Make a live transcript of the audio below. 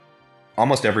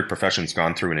almost every profession's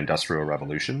gone through an industrial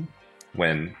revolution.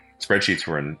 When spreadsheets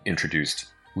were introduced,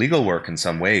 legal work in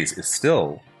some ways is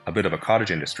still a bit of a cottage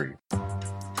industry.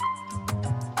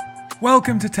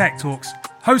 Welcome to Tech Talks,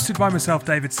 hosted by myself,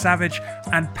 David Savage,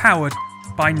 and powered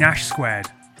by Nash Squared.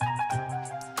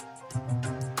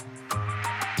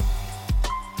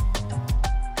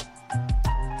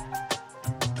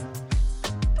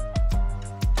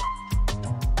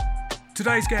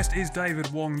 Today's guest is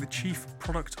David Wong, the Chief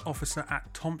Product Officer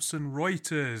at Thomson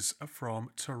Reuters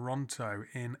from Toronto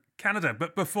in Canada.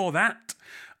 But before that,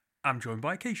 I'm joined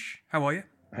by Akish. How are you?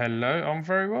 Hello, I'm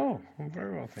very well,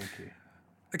 thank you.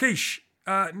 Akish,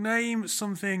 name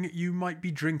something you might be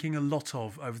drinking a lot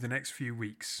of over the next few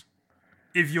weeks.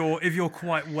 If you're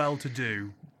quite well to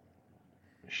do.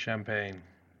 Champagne.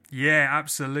 Yeah,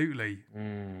 absolutely.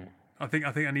 I think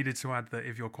I needed to add that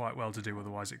if you're quite well to do,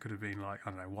 otherwise it could have been like, I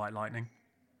don't know, White Lightning.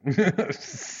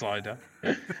 Cider.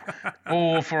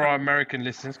 Or for our American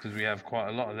listeners, because we have quite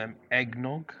a lot of them,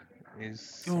 eggnog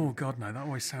is... Oh, God, no, that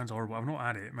always sounds horrible. I've not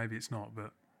had it. Maybe it's not,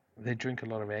 but... They drink a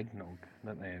lot of eggnog,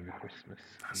 don't they, over Christmas?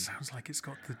 That sounds like it's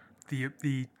got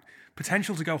the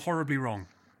potential to go horribly wrong.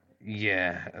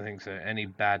 Yeah, I think so. Any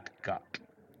bad gut.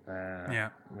 Yeah.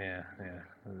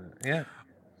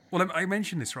 Well, I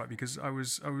mentioned this, right, because I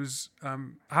was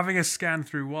having a scan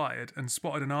through Wired and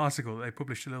spotted an article that they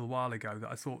published a little while ago that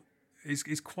I thought is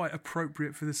quite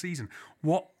appropriate for the season.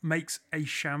 What makes a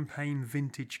champagne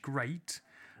vintage great?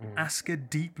 Ask a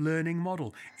deep learning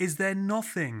model. Is there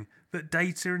nothing that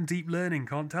data and deep learning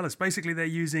can't tell us? Basically, they're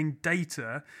using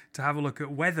data to have a look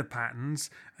at weather patterns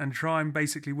and try and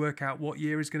basically work out what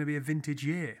year is going to be a vintage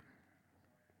year.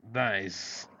 That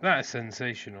is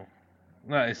sensational.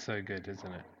 That is so good,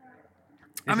 isn't it?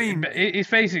 It's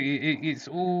basically it's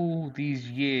all these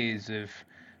years of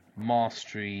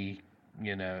mastery,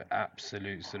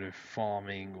 absolute sort of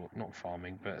farming, or not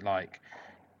farming, but like,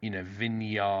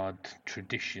 vineyard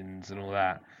traditions and all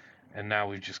that. And now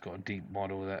we've just got a deep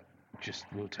model that just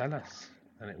will tell us,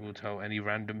 and it will tell any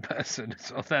random person.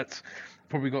 So that's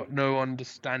probably got no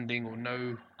understanding or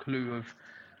no clue of,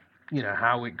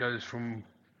 how it goes from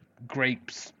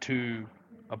grapes to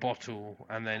a bottle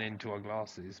and then into our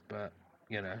glasses, but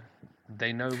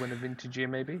they know when a vintage year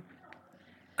may be.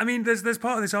 I mean, there's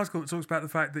part of this article that talks about the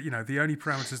fact that, the only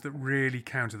parameters that really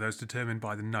count are those determined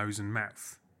by the nose and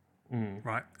mouth,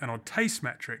 right? And on taste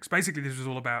metrics, basically this was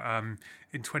all about,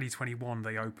 in 2021,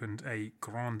 they opened a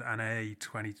Grande Année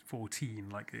 2014.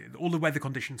 Like, all the weather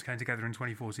conditions came together in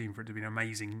 2014 for it to be an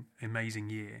amazing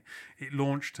year. It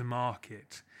launched to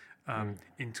market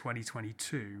in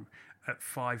 2022 at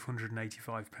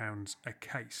 £585 a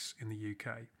case in the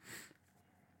UK.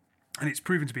 And it's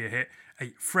proven to be a hit,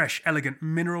 a fresh, elegant,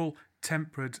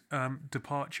 mineral-tempered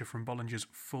departure from Bollinger's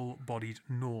full-bodied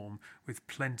norm with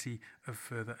plenty of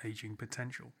further ageing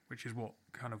potential, which is what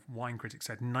kind of wine critics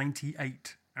said.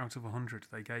 98 out of 100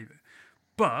 they gave it.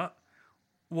 But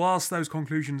whilst those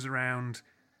conclusions around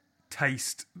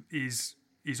taste is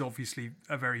obviously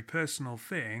a very personal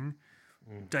thing,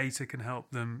 data can help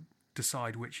them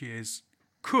decide which years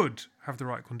could have the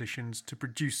right conditions to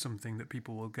produce something that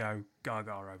people will go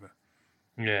gaga over.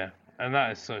 Yeah, and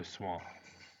that is so smart.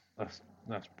 That's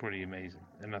pretty amazing.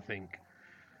 And I think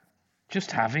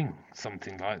just having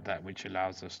something like that, which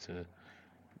allows us to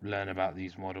learn about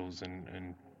these models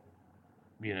and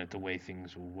the way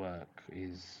things will work,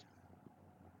 is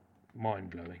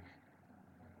mind-blowing.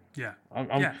 Yeah,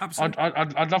 absolutely.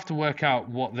 I'd love to work out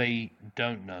what they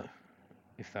don't know,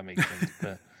 if that makes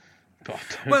sense.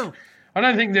 But I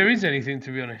don't think there is anything,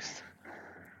 to be honest.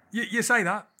 You say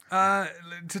that.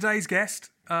 Today's guest,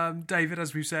 David,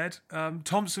 as we've said,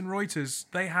 Thomson Reuters,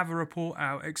 they have a report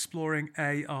out exploring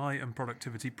AI and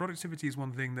productivity. Productivity is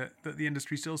one thing that the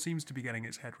industry still seems to be getting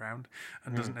its head round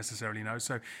and doesn't necessarily know.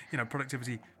 So,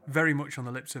 productivity very much on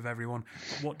the lips of everyone.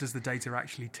 But what does the data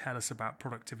actually tell us about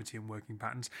productivity and working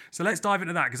patterns? So let's dive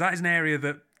into that, because that is an area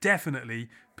that definitely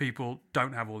people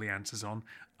don't have all the answers on.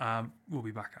 We'll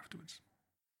be back afterwards.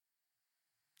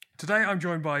 Today, I'm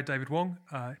joined by David Wong,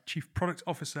 Chief Product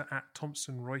Officer at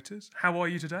Thomson Reuters. How are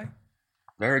you today?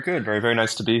 Very good. Very, very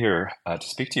nice to be here to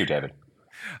speak to you, David.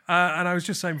 And I was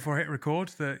just saying before I hit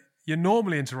record that you're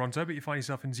normally in Toronto, but you find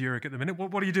yourself in Zurich at the minute.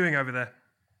 What are you doing over there?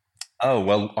 Oh,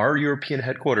 well, our European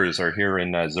headquarters are here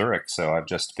in Zurich, so I've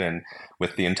just been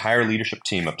with the entire leadership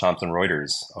team of Thomson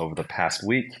Reuters over the past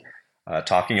week,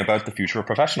 talking about the future of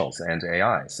professionals and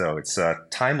AI. So it's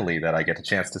timely that I get a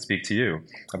chance to speak to you.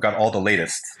 I've got all the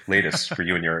latest for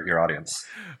you and your audience.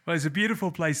 Well, it's a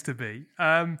beautiful place to be.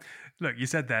 Look, you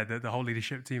said there that the whole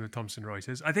leadership team of Thomson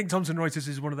Reuters. I think Thomson Reuters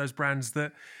is one of those brands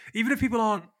that, even if people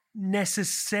aren't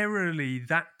necessarily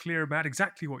that clear about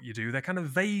exactly what you do. They're kind of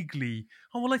vaguely,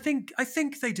 oh well, I think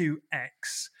they do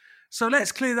X. So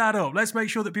let's clear that up. Let's make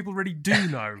sure that people really do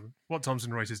know what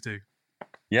Thomson Reuters do.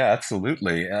 Yeah,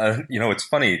 absolutely. It's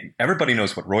funny. Everybody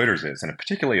knows what Reuters is, and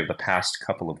particularly of the past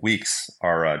couple of weeks,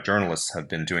 our journalists have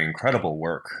been doing incredible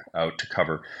work out to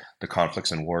cover the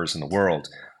conflicts and wars in the world.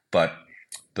 But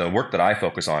the work that I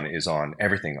focus on is on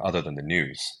everything other than the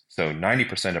news. So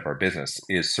 90% of our business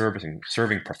is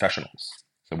serving professionals.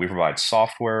 So we provide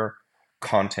software,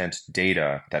 content,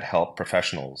 data that help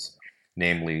professionals,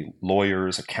 namely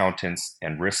lawyers, accountants,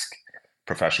 and risk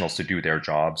professionals to do their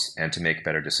jobs and to make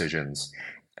better decisions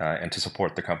and to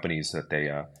support the companies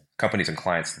that companies and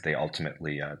clients that they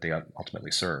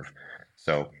ultimately serve.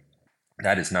 So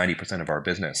that is 90% of our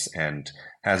business and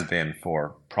has been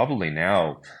for probably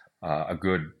now a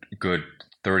good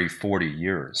 30, 40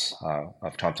 years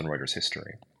of Thomson Reuters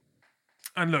history.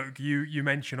 And look, you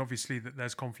mentioned obviously that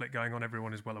there's conflict going on.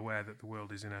 Everyone is well aware that the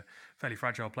world is in a fairly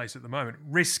fragile place at the moment.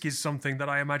 Risk is something that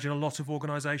I imagine a lot of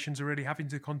organizations are really having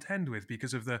to contend with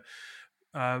because of the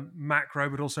macro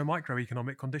but also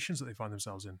microeconomic conditions that they find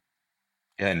themselves in.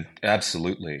 And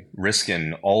absolutely. Risk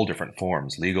in all different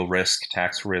forms: legal risk,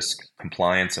 tax risk,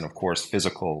 compliance, and of course,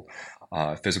 physical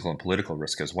and political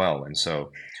risk as well. And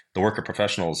so the work of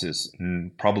professionals is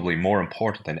probably more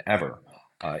important than ever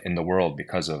in the world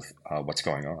because of what's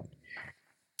going on.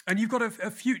 And you've got a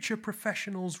Future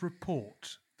Professionals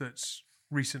report that's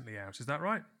recently out. Is that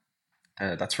right?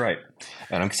 That's right.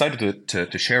 And I'm excited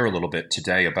to share a little bit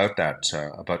today about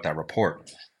that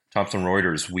report. Thomson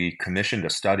Reuters, we commissioned a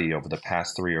study over the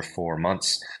past 3 or 4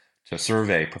 months to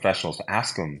survey professionals to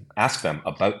ask them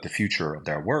about the future of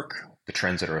their work, the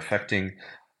trends that are affecting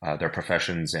their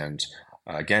professions, and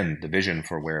again, the vision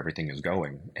for where everything is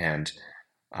going. And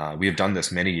we have done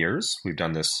this many years. We've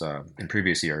done this in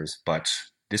previous years, but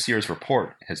this year's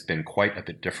report has been quite a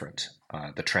bit different.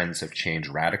 The trends have changed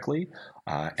radically,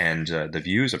 and the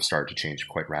views have started to change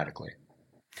quite radically.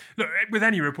 Look, with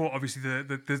any report, obviously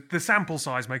the sample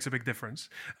size makes a big difference.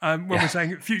 When we're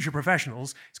saying future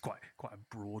professionals, it's quite a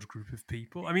broad group of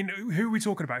people. I mean, who are we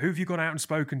talking about? Who have you gone out and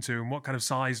spoken to, and what kind of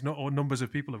size or numbers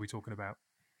of people are we talking about?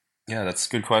 Yeah, that's a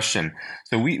good question.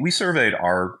 So we surveyed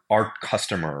our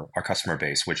customer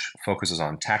base, which focuses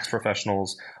on tax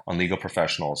professionals, on legal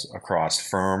professionals across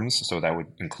firms. So that would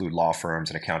include law firms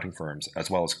and accounting firms, as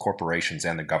well as corporations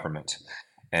and the government.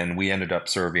 And we ended up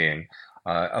surveying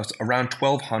around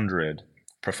 1,200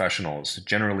 professionals,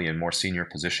 generally in more senior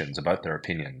positions, about their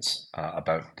opinions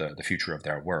about the future of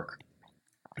their work.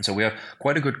 And so we have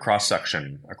quite a good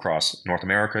cross-section across North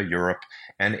America, Europe,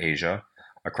 and Asia,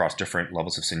 across different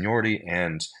levels of seniority,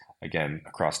 and again,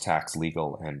 across tax,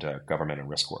 legal, and government and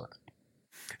risk work.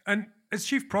 And as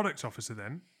Chief Product Officer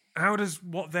then, how does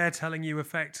what they're telling you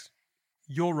affect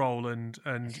your role and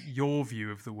your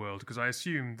view of the world? Because I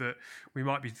assume that we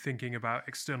might be thinking about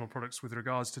external products with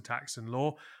regards to tax and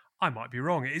law. I might be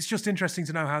wrong. It's just interesting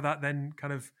to know how that then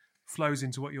kind of flows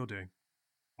into what you're doing.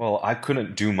 Well, I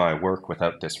couldn't do my work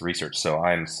without this research, so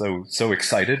I'm so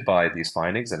excited by these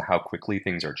findings and how quickly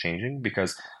things are changing,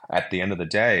 because at the end of the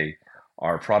day,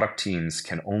 our product teams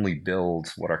can only build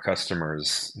what our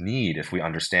customers need if we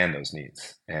understand those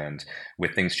needs. And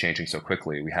with things changing so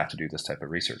quickly, we have to do this type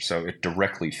of research. So it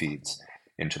directly feeds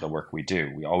into the work we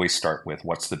do. We always start with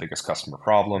what's the biggest customer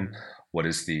problem, what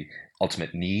is the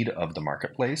ultimate need of the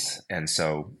marketplace, and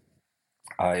so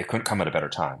it couldn't come at a better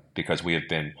time, because we have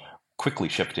been quickly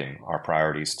shifting our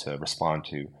priorities to respond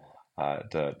to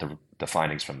the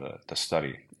findings from the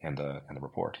study and the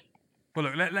report. Well,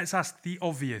 look, let's ask the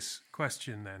obvious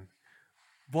question then.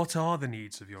 What are the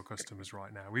needs of your customers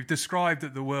right now? We've described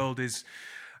that the world is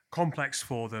complex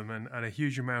for them and a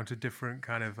huge amount of different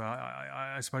kind of,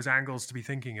 I suppose, angles to be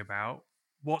thinking about.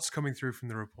 What's coming through from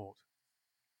the report?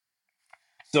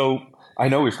 So I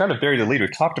know we've kind of buried the lead.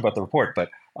 We've talked about the report, but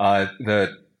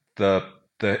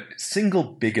the single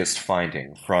biggest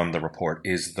finding from the report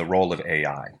is the role of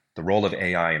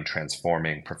AI in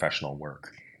transforming professional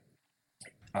work.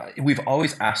 We've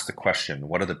always asked the question,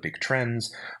 what are the big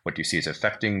trends? What do you see as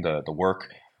affecting the work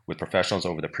with professionals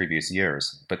over the previous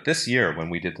years? But this year, when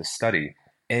we did the study,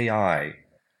 AI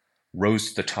rose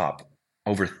to the top,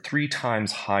 over 3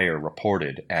 times higher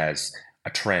reported as a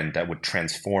trend that would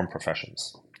transform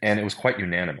professions. And it was quite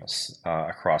unanimous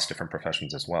across different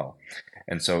professions as well.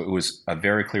 And so it was a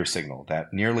very clear signal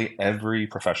that nearly every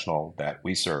professional that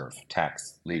we serve,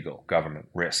 tax, legal, government,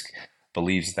 risk,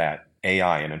 believes that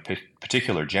AI, and in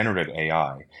particular generative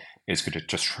AI, is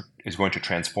going to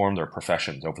transform their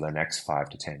professions over the next 5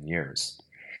 to 10 years.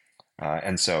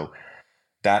 And so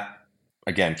that,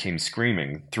 again, came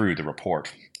screaming through the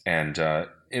report. And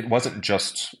it wasn't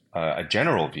just a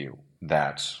general view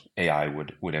that AI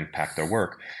would impact their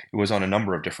work. It was on a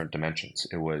number of different dimensions.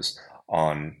 It was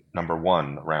on number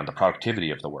one, around the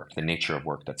productivity of the work, the nature of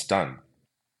work that's done.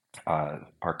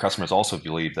 Our customers also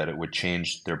believe that it would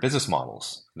change their business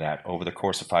models, that over the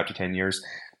course of 5 to 10 years,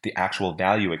 the actual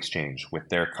value exchange with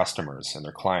their customers and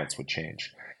their clients would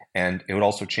change. And it would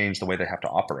also change the way they have to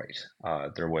operate.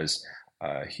 There was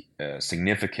a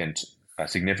significant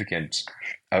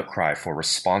outcry for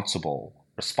responsible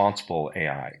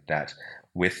AI, that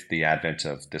with the advent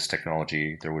of this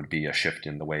technology, there would be a shift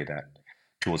in the way that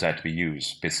tools had to be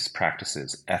used, business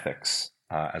practices, ethics,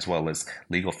 as well as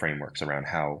legal frameworks around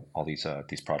how all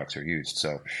these products are used.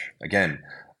 So again,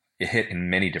 it hit in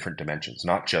many different dimensions,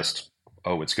 not just,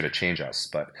 oh, it's going to change us,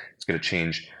 but it's going to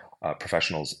change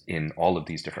professionals in all of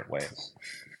these different ways.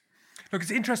 Look,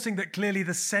 it's interesting that clearly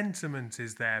the sentiment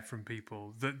is there from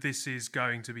people that this is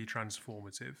going to be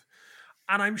transformative.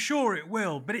 And I'm sure it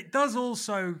will, but it does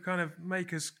also kind of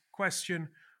make us question,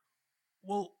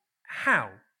 well, how?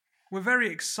 We're very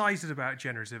excited about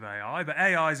generative AI, but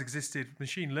AI has existed,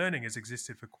 machine learning has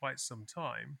existed for quite some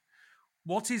time.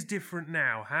 What is different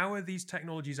now? How are these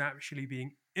technologies actually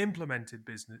being implemented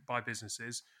by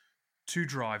businesses to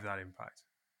drive that impact?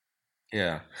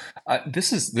 Yeah,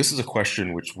 this is a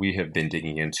question which we have been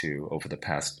digging into over the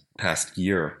past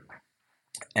year,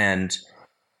 and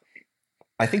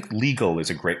I think legal is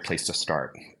a great place to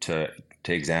start to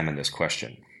examine this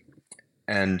question.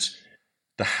 And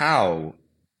the how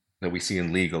that we see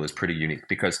in legal is pretty unique,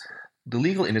 because the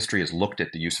legal industry has looked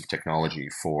at the use of technology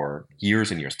for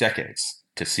years and years, decades,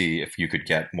 to see if you could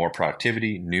get more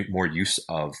productivity, more use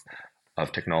of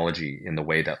technology in the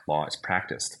way that law is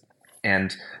practiced.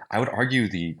 And I would argue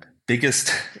the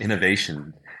biggest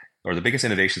innovation, or the biggest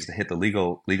innovations that hit the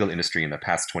legal industry in the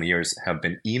past 20 years, have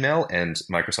been email and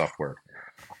Microsoft Word.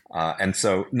 And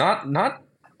so not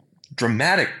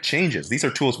dramatic changes. These are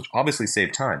tools which obviously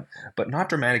save time, but not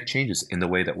dramatic changes in the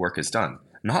way that work is done.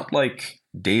 Not like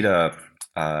data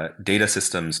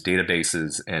systems,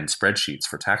 databases, and spreadsheets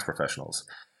for tax professionals.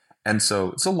 And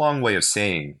so it's a long way of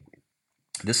saying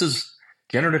this is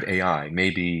generative AI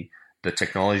may be the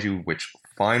technology which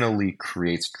finally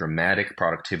creates dramatic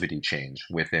productivity change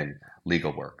within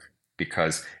legal work,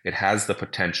 because it has the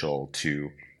potential to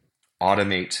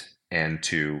automate and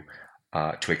to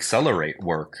accelerate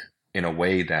work in a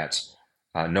way that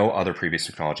no other previous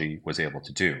technology was able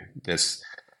to do. This,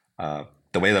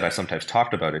 the way that I've sometimes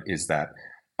talked about it is that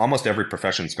almost every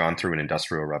profession's gone through an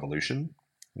industrial revolution.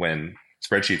 When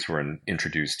spreadsheets were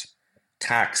introduced,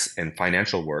 tax and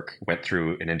financial work went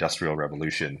through an industrial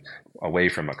revolution away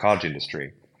from a cottage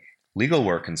industry. Legal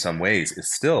work, in some ways,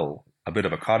 is still a bit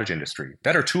of a cottage industry.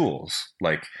 Better tools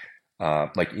like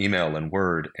email and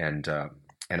Word and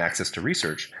access to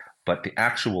research, but the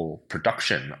actual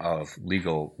production of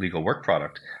legal work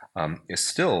product is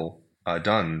still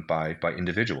done by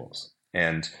individuals.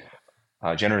 And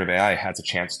generative AI has a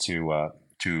chance to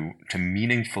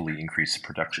meaningfully increase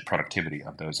productivity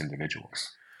of those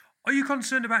individuals. Are you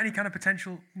concerned about any kind of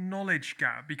potential knowledge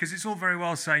gap? Because it's all very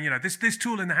well saying, this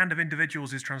tool in the hand of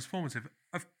individuals is transformative.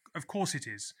 Of course it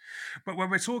is. But when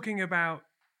we're talking about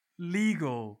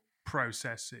legal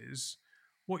processes,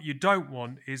 what you don't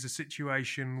want is a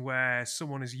situation where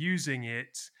someone is using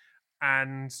it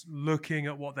and looking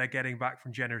at what they're getting back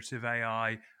from generative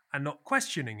AI and not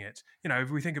questioning it. If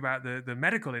we think about the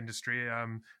medical industry,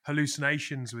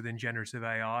 hallucinations within generative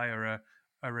AI are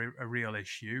a real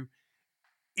issue.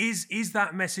 Is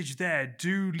that message there?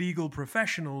 Do legal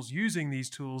professionals using these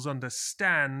tools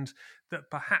understand that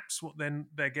perhaps what then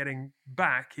they're getting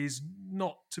back is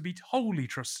not to be wholly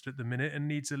trusted at the minute and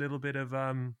needs a little bit of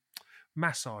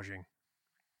massaging?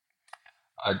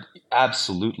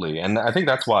 Absolutely. And I think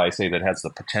that's why I say that it has the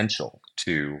potential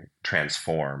to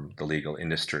transform the legal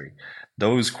industry.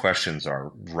 Those questions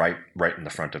are right in the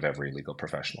front of every legal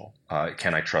professional.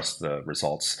 Can I trust the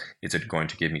results? Is it going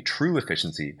to give me true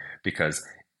efficiency? Because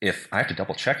if I have to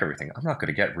double check everything, I'm not going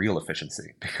to get real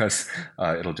efficiency, because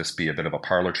it'll just be a bit of a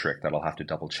parlor trick that I'll have to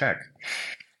double check.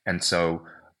 And so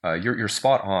you're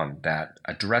spot on that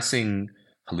addressing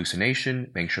hallucination,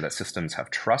 making sure that systems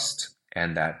have trust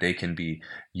and that they can be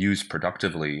used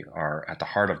productively are at the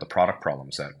heart of the product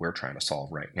problems that we're trying to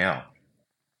solve right now.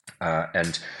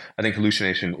 And I think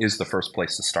hallucination is the first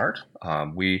place to start.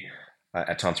 We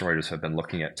at Thomson Reuters have been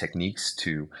looking at techniques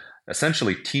to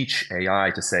essentially teach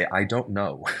AI to say, I don't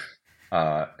know.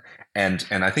 And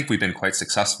I think we've been quite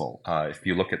successful. If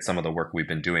you look at some of the work we've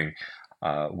been doing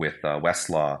with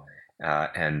Westlaw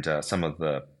and some of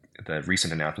the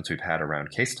recent announcements we've had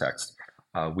around case text,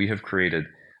 we have created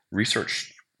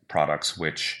research products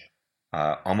which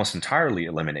almost entirely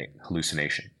eliminate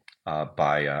hallucination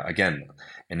by, again,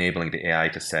 enabling the AI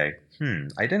to say,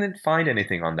 I didn't find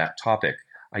anything on that topic.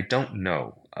 I don't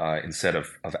know, instead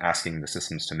of asking the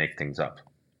systems to make things up.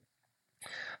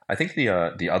 I think the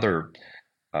other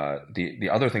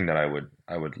thing that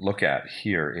I would look at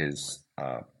here is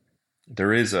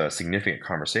there is a significant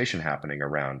conversation happening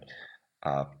around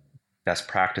uh, best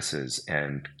practices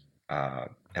and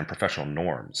professional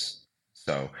norms.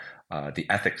 So the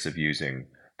ethics of using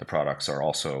the products are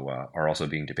also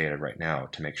being debated right now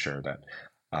to make sure that,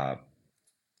 uh,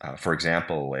 for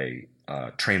example, a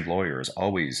trained lawyer is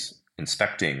always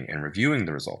inspecting and reviewing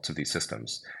the results of these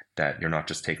systems. That you're not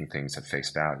just taking things at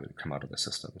face value that come out of the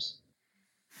systems.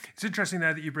 It's interesting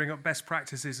there that you bring up best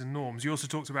practices and norms. You also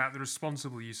talked about the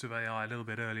responsible use of AI a little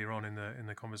bit earlier on in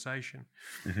the conversation.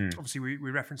 Mm-hmm. Obviously,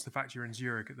 we referenced the fact you're in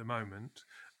Zurich at the moment,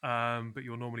 but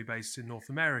you're normally based in North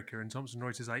America. And Thomson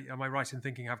Reuters, am I right in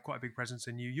thinking, have quite a big presence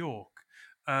in New York?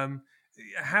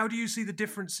 How do you see the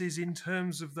differences in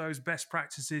terms of those best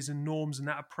practices and norms and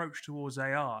that approach towards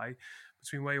AI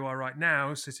between where you are right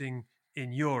now, sitting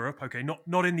in Europe? Okay,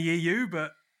 not in the EU,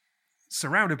 but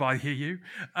surrounded by the EU,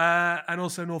 and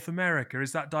also North America.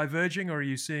 Is that diverging, or are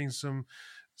you seeing some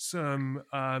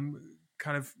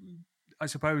kind of, I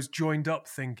suppose, joined up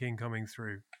thinking coming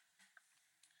through?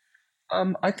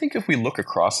 I think if we look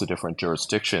across the different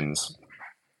jurisdictions,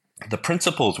 the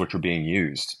principles which are being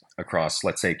used across,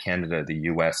 let's say, Canada, the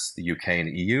US, the UK, and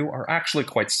the EU are actually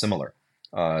quite similar.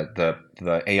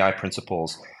 The AI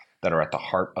principles that are at the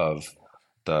heart of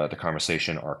the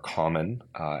conversation are common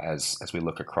as we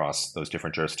look across those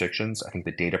different jurisdictions. I think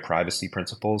the data privacy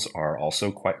principles are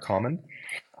also quite common.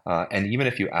 And even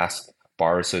if you ask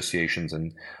bar associations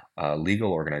and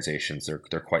legal organizations,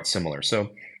 they're quite similar.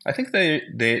 So I think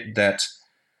that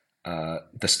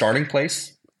the starting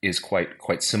place is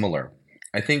quite similar.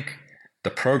 I think the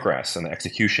progress and the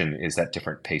execution is at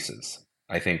different paces.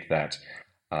 I think that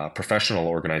professional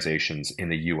organizations in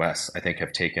the U.S. I think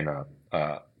have taken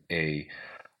a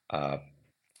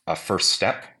first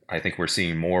step. I think we're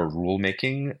seeing more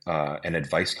rulemaking and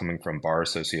advice coming from bar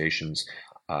associations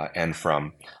and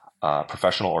from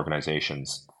professional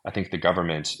organizations. I think the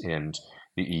government in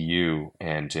the EU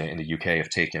and in the UK have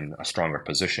taken a stronger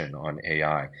position on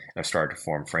AI and have started to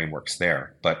form frameworks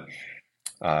there. But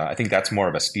I think that's more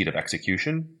of a speed of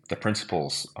execution. The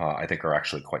principles, I think, are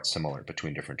actually quite similar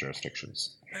between different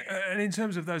jurisdictions. And in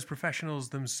terms of those professionals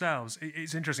themselves,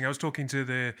 it's interesting. I was talking to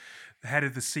the head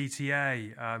of the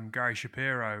CTA, Gary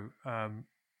Shapiro,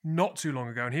 not too long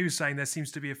ago, and he was saying there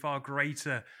seems to be a far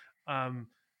greater kind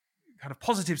of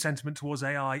positive sentiment towards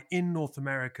AI in North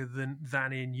America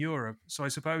than in Europe. So I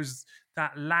suppose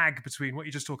that lag between what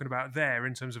you're just talking about there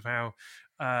in terms of how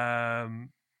kind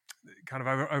of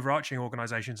overarching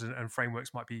organizations and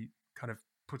frameworks might be kind of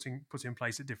put in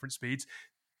place at different speeds,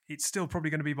 it's still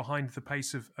probably going to be behind the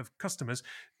pace of customers.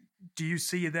 Do you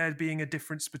see there being a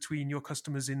difference between your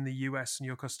customers in the US and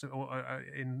your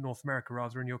in North America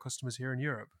rather, and your customers here in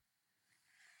Europe?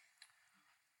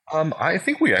 I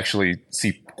think we actually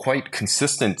see quite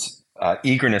consistent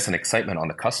eagerness and excitement on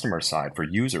the customer side for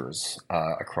users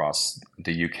across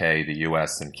the UK, the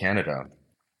US, and Canada.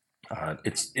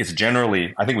 It's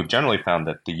generally, I think we've generally found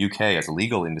that the UK as a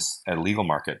legal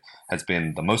market has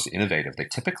been the most innovative. They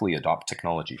typically adopt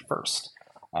technology first.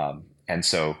 And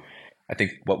so I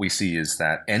think what we see is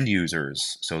that end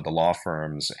users, so the law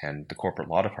firms and the corporate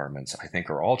law departments, I think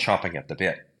are all chomping at the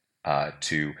bit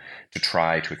to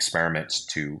try to experiment,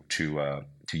 to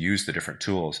use the different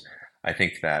tools. I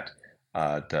think that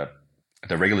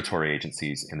the regulatory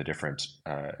agencies in the different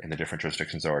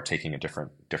jurisdictions are taking a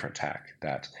different tack.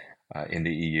 That in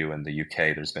the EU and the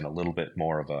UK, there's been a little bit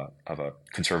more of a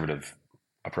conservative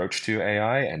approach to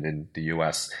AI, and in the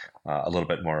US, a little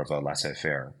bit more of a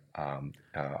laissez-faire on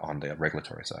the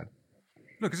regulatory side.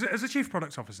 Look, as a chief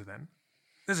product officer, then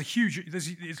there's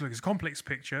it's a complex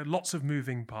picture, lots of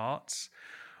moving parts.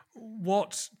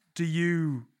 What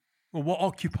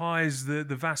occupies the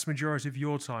vast majority of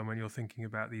your time when you're thinking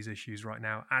about these issues right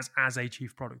now as a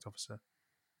chief product officer?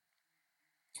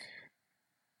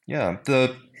 Yeah,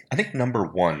 I think number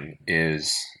one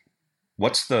is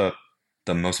what's the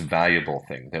most valuable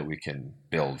thing that we can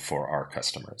build for our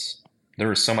customers.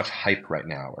 There is so much hype right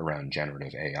now around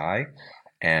generative AI,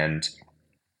 and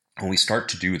when we start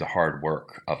to do the hard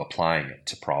work of applying it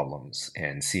to problems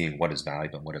and seeing what is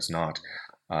valuable and what is not,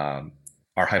 our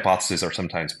hypotheses are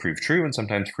sometimes proved true and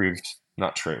sometimes proved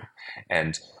not true.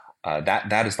 And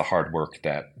that is the hard work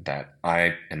that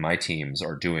I and my teams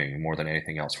are doing more than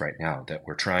anything else right now, that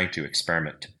we're trying to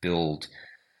experiment to build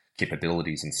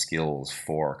capabilities and skills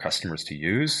for customers to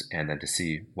use and then to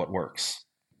see what works.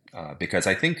 Because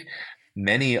I think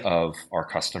many of our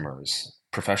customers,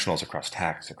 professionals across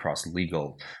tax, across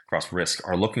legal, across risk,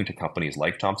 are looking to companies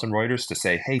like Thomson Reuters to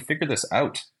say, "Hey, figure this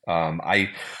out. I'm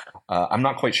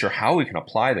not quite sure how we can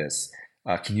apply this.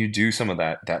 Can you do some of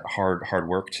that hard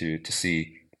work to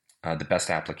see the best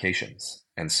applications?"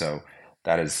 And so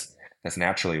that's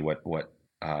naturally what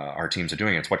our teams are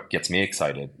doing. It's what gets me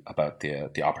excited about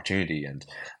the opportunity, and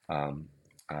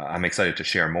I'm excited to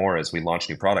share more as we launch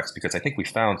new products because I think we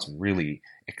found some really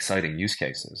exciting use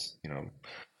cases.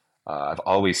 I've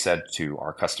always said to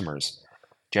our customers,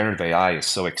 generative AI is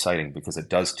so exciting because it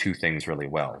does two things really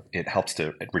well. It helps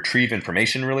to retrieve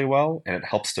information really well, and it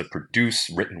helps to produce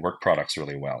written work products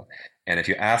really well. And if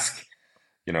you ask,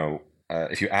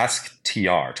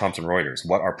 TR, Thomson Reuters,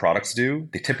 what our products do,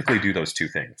 they typically do those two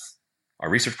things. Our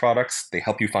research products, they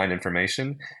help you find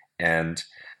information, and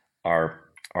our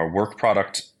work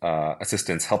product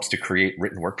assistance helps to create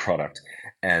written work product.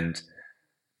 And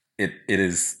it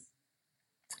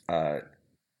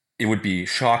would be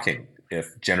shocking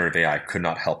if generative AI could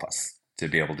not help us to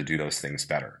be able to do those things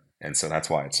better. And so that's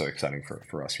why it's so exciting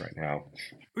for us right now.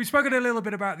 We've spoken a little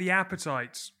bit about the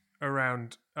appetite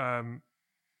around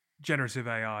generative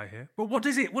AI here, but what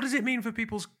does it mean for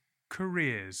people's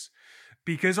careers?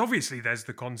 Because obviously there's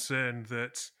the concern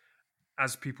that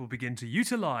as people begin to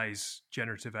utilize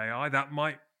generative AI, that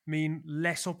might mean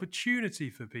less opportunity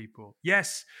for people.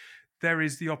 Yes, there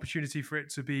is the opportunity for it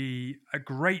to be a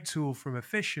great tool from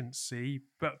efficiency,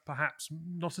 but perhaps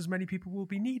not as many people will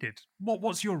be needed.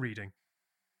 What's your reading?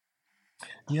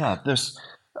 Yeah, there's.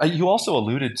 You also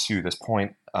alluded to this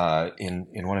point in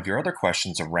one of your other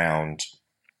questions around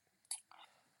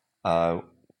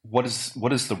what is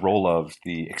the role of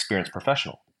the experienced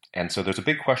professional? And so there's a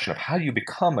big question of how do you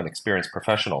become an experienced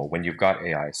professional when you've got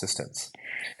AI assistance?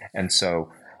 And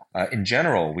so in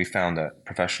general, we found that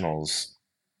professionals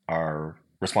are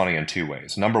responding in two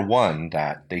ways. Number one,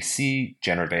 that they see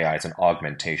generative AI as an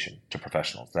augmentation to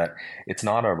professionals, that it's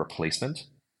not a replacement,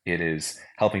 it is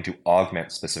helping to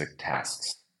augment specific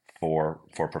tasks for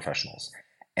professionals.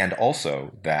 And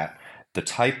also that the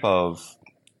type of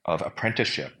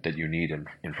apprenticeship that you need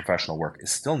in professional work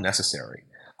is still necessary,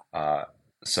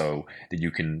 so that you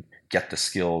can get the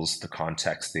skills, the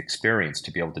context, the experience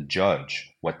to be able to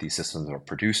judge what these systems are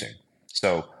producing.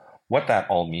 So what that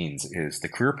all means is the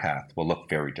career path will look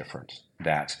very different,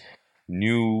 that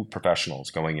new professionals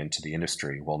going into the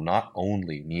industry will not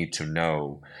only need to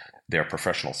know their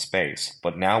professional space,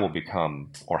 but now will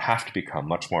become or have to become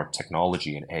much more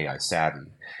technology and AI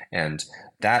savvy. And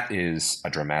that is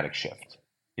a dramatic shift.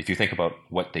 If you think about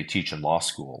what they teach in law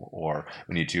school or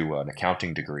when you do an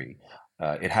accounting degree,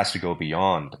 it has to go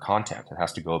beyond the content. It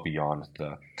has to go beyond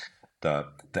the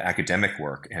academic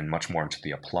work and much more into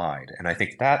the applied. And I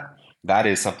think that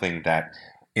is something that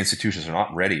institutions are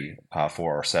not ready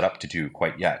for or set up to do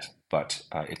quite yet. But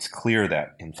it's clear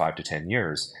that in 5 to 10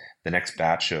 years, the next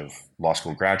batch of law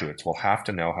school graduates will have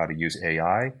to know how to use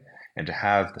AI and to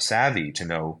have the savvy to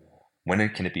know when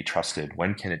can it be trusted,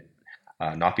 when can it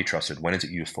not be trusted, when is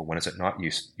it useful, when is it not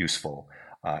useful,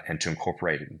 and to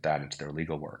incorporate that into their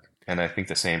legal work. And I think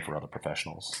the same for other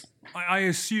professionals. I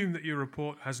assume that your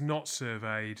report has not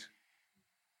surveyed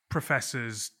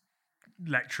professors,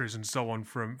 lecturers, and so on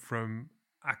from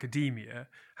academia.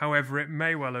 However, it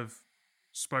may well have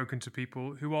spoken to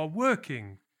people who are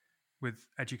working with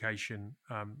education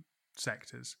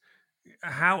sectors.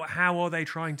 How are they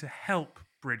trying to help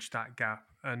bridge that gap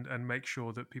and make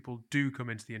sure that people do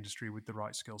come into the industry with the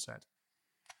right skill set?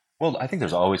 Well, I think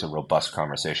there's always a robust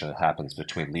conversation that happens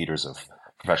between leaders of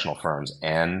professional firms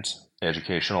and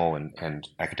educational and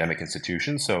academic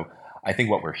institutions. So I think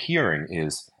what we're hearing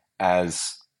is,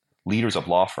 as leaders of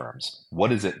law firms,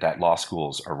 what is it that law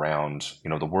schools around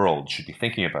the world should be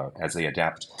thinking about as they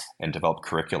adapt and develop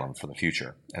curriculum for the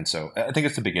future? And so I think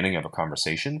it's the beginning of a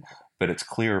conversation, but it's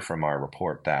clear from our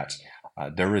report that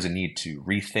there is a need to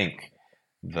rethink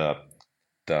the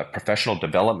professional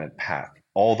development path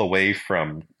all the way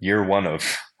from year one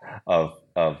of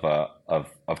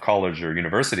college or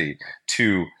university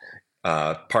to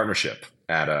partnership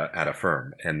at a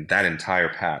firm, and that entire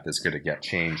path is going to get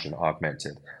changed and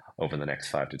augmented over the next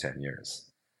 5 to 10 years.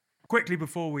 Quickly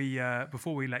before we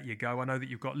let you go, I know that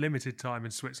you've got limited time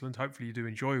in Switzerland. Hopefully you do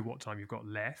enjoy what time you've got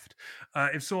left.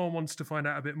 If someone wants to find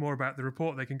out a bit more about the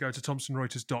report, they can go to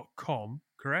thomsonreuters.com,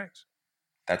 correct?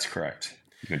 That's correct.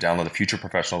 You can download the Future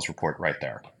Professionals report right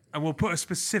there. And we'll put a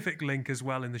specific link as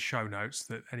well in the show notes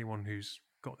that anyone who's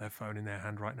got their phone in their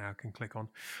hand right now can click on.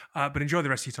 But enjoy the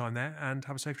rest of your time there and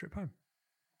have a safe trip home.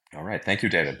 All right. Thank you,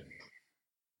 David.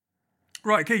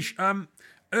 Right, Keish.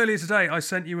 Earlier today, I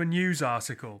sent you a news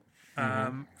article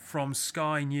from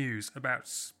Sky News about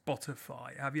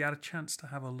Spotify. Have you had a chance to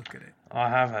have a look at it? I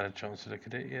have had a chance to look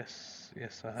at it. Yes,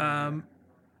 I have.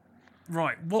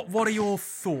 Right. What are your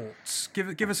thoughts?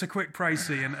 Give us a quick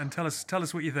précis and tell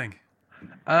us what you think.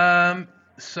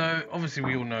 So obviously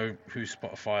we all know who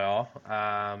Spotify are.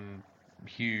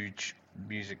 Huge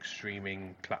music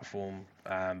streaming platform.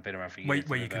 Been around for years.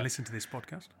 Where you can listen to this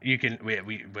podcast. You can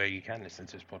where you can listen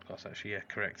to this podcast. Actually, yeah,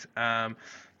 correct.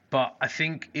 But I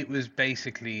think it was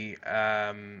basically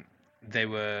they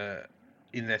were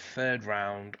in their third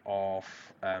round of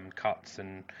cuts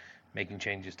and making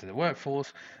changes to the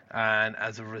workforce, and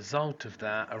as a result of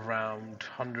that, around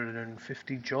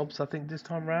 150 jobs, I think, this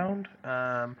time round,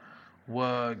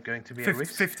 were going to be at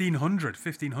risk. 1,500.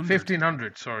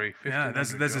 1,500, sorry. Yeah,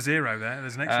 there's a zero there.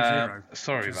 There's an extra zero.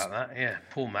 Sorry about that. Yeah,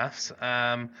 poor maths.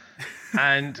 And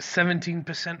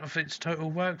 17% of its total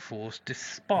workforce,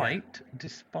 despite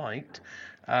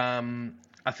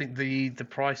I think the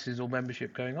prices or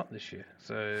membership going up this year.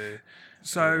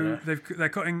 So they're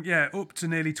cutting up to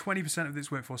nearly 20% of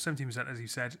its workforce, 17% as you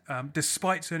said,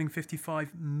 despite turning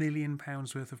 £55 million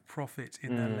worth of profit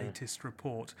in their latest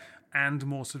report and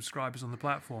more subscribers on the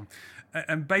platform.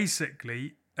 And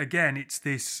basically, again, it's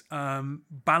this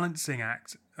balancing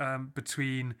act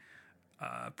between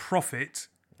profit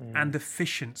and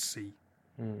efficiency.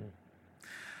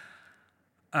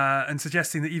 And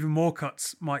suggesting that even more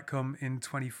cuts might come in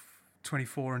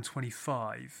 2024 and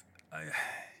 25.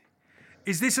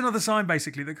 Is this another sign,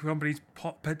 basically, that companies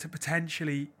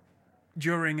potentially,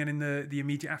 during and in the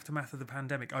immediate aftermath of the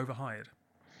pandemic, overhired?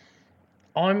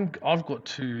 I've got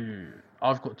two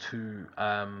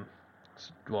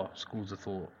schools of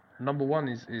thought. Number one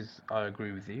is I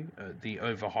agree with you, the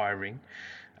overhiring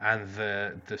and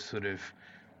the sort of,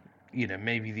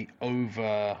 maybe the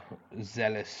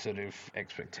overzealous sort of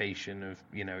expectation of,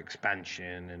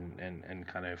 expansion and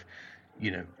kind of,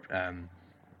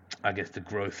 I guess the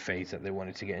growth phase that they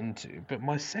wanted to get into. But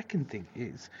my second thing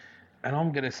is, and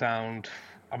I'm going to sound,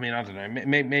 I don't know,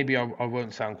 maybe I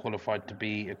won't sound qualified to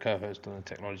be a co-host on a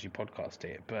technology podcast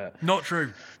here, but... Not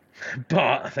true.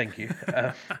 But, thank you.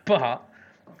 But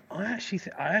I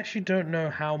actually don't know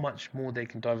how much more they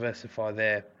can diversify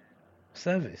their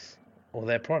service or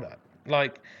their product.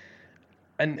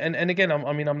 And again,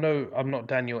 I'm not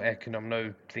Daniel Ek, and I'm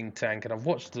no think tank, and I've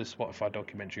watched the Spotify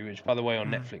documentary, which, by the way,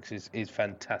 on Netflix is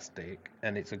fantastic,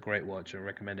 and it's a great watch. I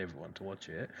recommend everyone to watch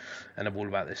it, and I'm all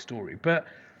about this story. But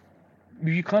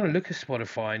you kind of look at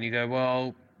Spotify and you go,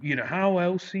 well, how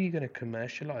else are you going to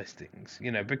commercialize things?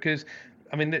 Because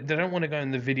they don't want to go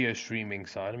in the video streaming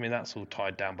side. That's all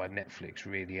tied down by Netflix,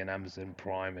 really, and Amazon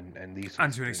Prime and these.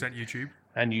 And to an extent, YouTube.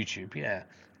 And YouTube, yeah.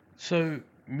 So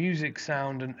music,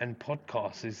 sound, and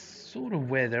podcasts is sort of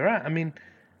where they're at.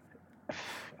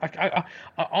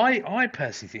 I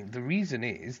personally think the reason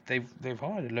is they've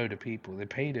hired a load of people, they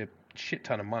paid a shit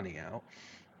ton of money out,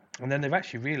 and then they've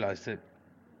actually realised that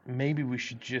maybe we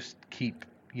should just keep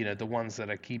the ones that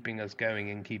are keeping us going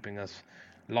and keeping us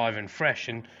live and fresh,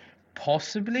 and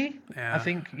possibly I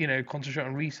think concentrate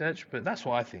on research. But that's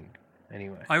what I think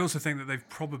anyway. I also think that they've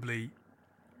probably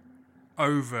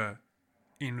over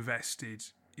invested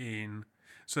in,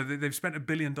 so they've spent $1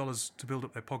 billion to build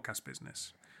up their podcast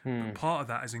business. But part of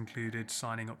that has included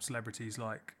signing up celebrities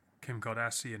like Kim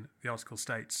Kardashian. The article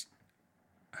states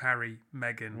Harry,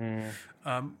 Meghan.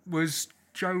 Was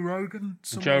Joe Rogan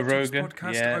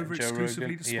podcast over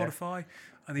exclusively to Spotify,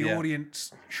 and the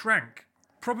audience shrank.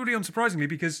 Probably unsurprisingly,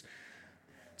 because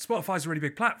Spotify's a really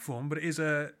big platform, but it is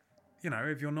a,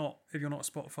 if you're not a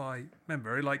Spotify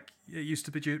member, like it used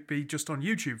to be just on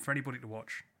YouTube for anybody to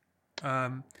watch.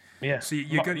 So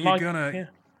you're gonna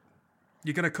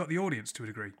cut the audience to a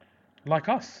degree. Like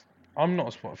us, I'm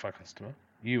not a Spotify customer.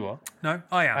 You are. No,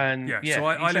 I am. So exactly.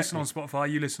 I listen on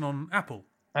Spotify. You listen on Apple.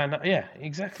 And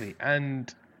exactly.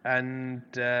 And when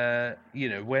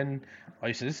I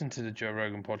used to listen to the Joe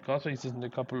Rogan podcast, I used to listen to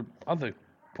a couple of other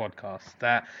podcasts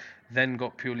that then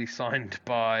got purely signed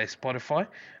by Spotify.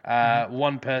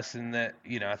 One person that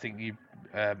I think you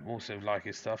also like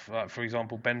his stuff, for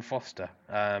example, Ben Foster,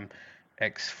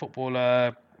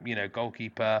 ex-footballer,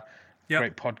 goalkeeper,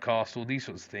 great podcast, all these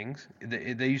sorts of things.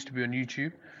 They used to be on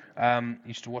YouTube.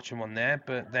 Used to watch them on there,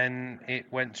 but then it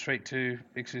went straight to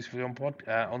exclusively on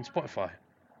Spotify.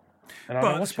 And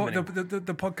but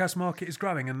the podcast market is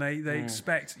growing, and they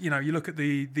expect, you look at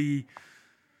the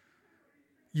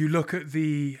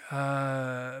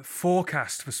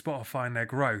forecast for Spotify and their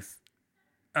growth,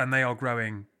 and they are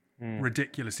growing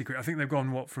ridiculously quick. I think they've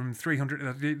gone from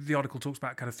 300. The article talks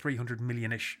about kind of 300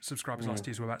 million-ish subscribers last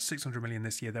year, so about 600 million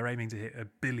this year. They're aiming to hit 1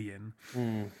 billion.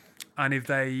 And if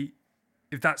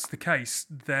that's the case,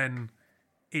 then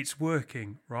it's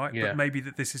working, right? Yeah. But maybe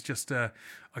that this is just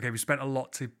okay. We spent a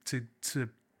lot to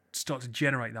start to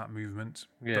generate that movement,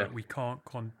 but we can't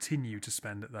continue to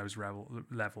spend at those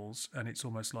levels, and it's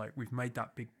almost like we've made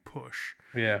that big push.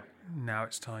 Yeah. Now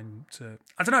it's time to.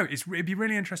 I don't know. It'd be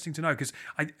really interesting to know, because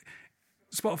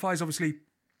Spotify is obviously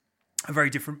a very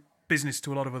different business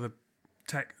to a lot of other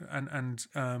tech and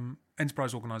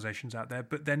enterprise organisations out there,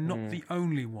 but they're not the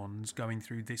only ones going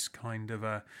through this kind of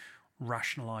a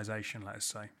rationalisation, let us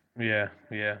say. Yeah.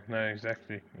 No,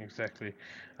 exactly.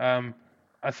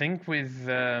 I think with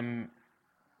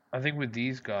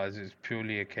these guys, it's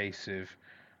purely a case of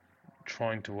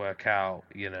trying to work out,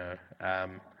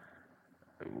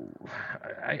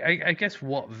 I guess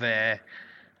what their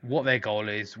goal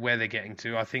is, where they're getting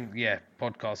to. I think,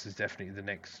 podcast is definitely the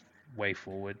next way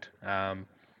forward, and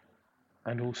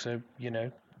also,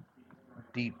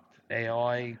 deep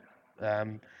AI,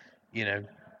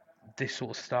 this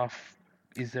sort of stuff.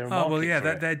 Is there a market for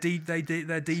it? Their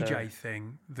DJ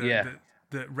thing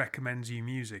that recommends you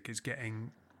music is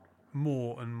getting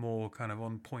more and more kind of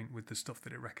on point with the stuff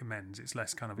that it recommends. It's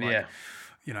less kind of like,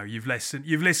 you've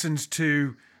listened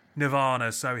to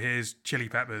Nirvana, so here's Chili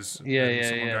Peppers.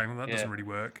 Going, well, that doesn't really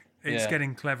work. It's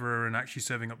getting cleverer and actually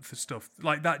serving up the stuff.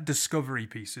 Like that discovery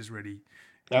piece is really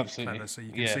absolutely clever. So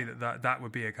you can see that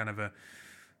would be a kind of a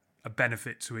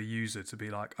benefit to a user to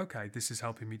be like, okay, this is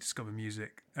helping me discover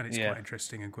music, and it's quite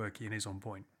interesting and quirky and is on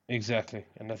point. Exactly,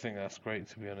 and I think that's great,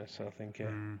 to be honest. I think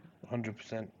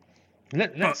 100%.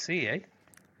 Let's see, eh?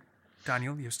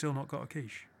 Daniel, you've still not got a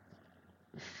quiche.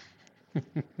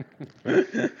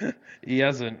 He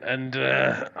hasn't, and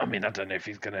I mean, I don't know if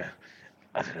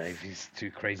he's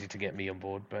too crazy to get me on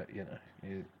board, but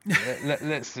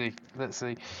let's see.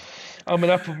 I'm an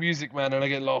Apple Music man, and I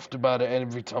get laughed about it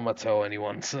every time I tell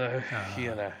anyone. So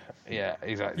yeah,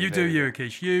 exactly. You do you,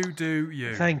 Akish. You do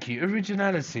you. Thank you.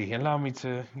 Originality. Allow me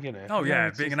to, Oh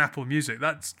yeah, being an Apple Music,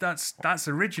 that's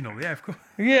original. Yeah, of course.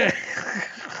 Yeah.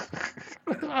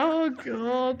 Oh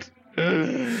God.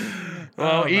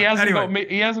 Well, he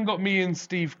hasn't got me and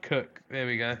Steve Cook. There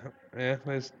we go. Yeah,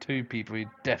 there's two people he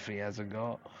definitely hasn't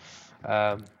got.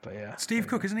 But yeah. Steve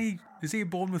Cook, isn't he? Is he a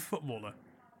Bournemouth footballer?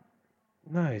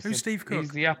 No. Who's Steve Cook?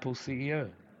 He's the Apple CEO.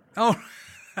 Oh,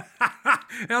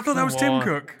 I thought that was Tim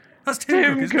Cook. That's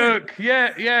Tim Cook.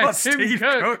 Yeah. That's Tim Steve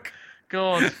Cook.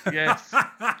 God, yes.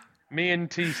 Me and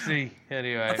TC,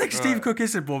 anyway. I think Steve Cook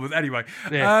is in Bournemouth. Anyway,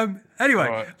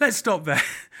 Right. Let's stop there.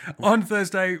 On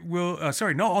Thursday,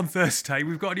 not on Thursday.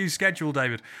 We've got a new schedule,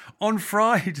 David. On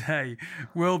Friday,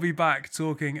 we'll be back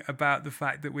talking about the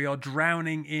fact that we are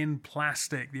drowning in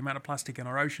plastic, the amount of plastic in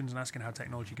our oceans, and asking how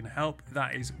technology can help.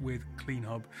 That is with Clean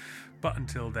Hub. But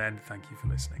until then, thank you for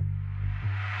listening.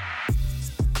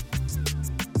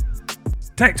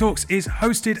 Tech Talks is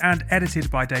hosted and edited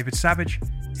by David Savage.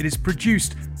 It is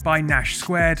produced by Nash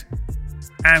Squared,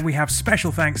 and we have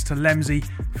special thanks to Lemsey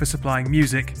for supplying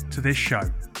music to this show.